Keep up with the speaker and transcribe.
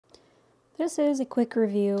this is a quick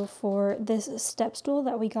review for this step stool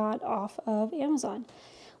that we got off of Amazon.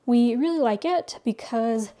 We really like it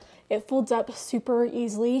because it folds up super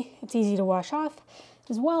easily. It's easy to wash off,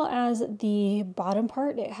 as well as the bottom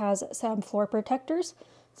part. It has some floor protectors,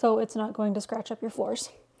 so it's not going to scratch up your floors.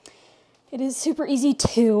 It is super easy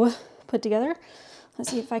to put together. Let's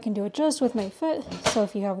see if I can do it just with my foot. So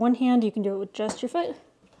if you have one hand, you can do it with just your foot.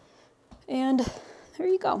 And there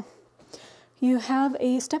you go. You have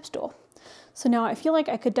a step stool. So now I feel like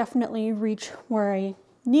I could definitely reach where I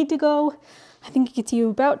need to go. I think it gets you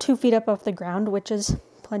about 2 feet up off the ground, which is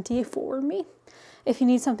plenty for me. If you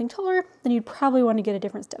need something taller, then you'd probably want to get a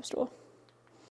different step stool.